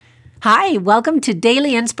Hi, welcome to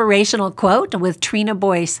Daily Inspirational Quote with Trina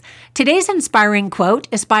Boyce. Today's inspiring quote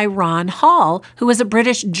is by Ron Hall, who is a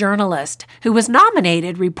British journalist who was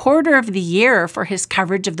nominated Reporter of the Year for his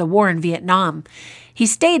coverage of the war in Vietnam. He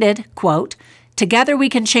stated, quote, "Together we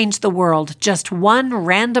can change the world, just one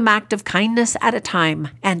random act of kindness at a time,"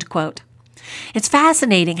 end quote. It's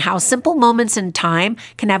fascinating how simple moments in time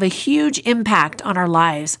can have a huge impact on our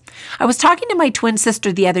lives. I was talking to my twin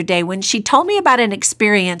sister the other day when she told me about an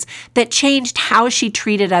experience that changed how she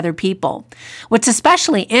treated other people. What's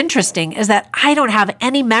especially interesting is that I don't have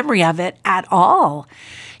any memory of it at all.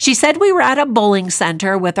 She said we were at a bowling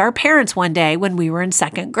center with our parents one day when we were in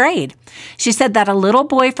second grade. She said that a little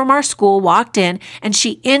boy from our school walked in and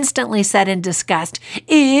she instantly said in disgust,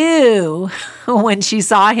 "Ew," when she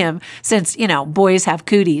saw him, since, boys have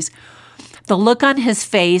cooties. The look on his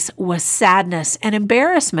face was sadness and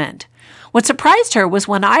embarrassment. What surprised her was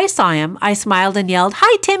when I saw him, I smiled and yelled,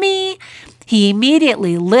 "Hi, Timmy!" He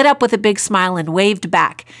immediately lit up with a big smile and waved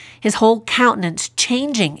back, his whole countenance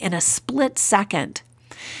changing in a split second.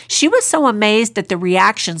 She was so amazed at the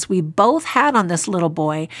reactions we both had on this little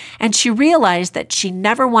boy, and she realized that she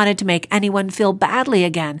never wanted to make anyone feel badly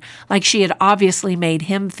again, like she had obviously made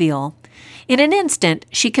him feel. In an instant,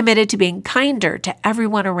 she committed to being kinder to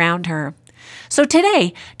everyone around her. So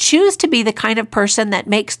today, choose to be the kind of person that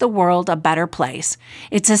makes the world a better place.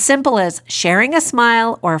 It's as simple as sharing a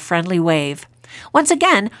smile or a friendly wave. Once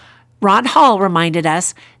again, Ron Hall reminded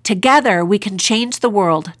us, together we can change the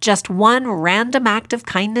world, just one random act of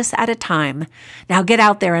kindness at a time. Now get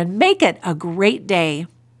out there and make it a great day.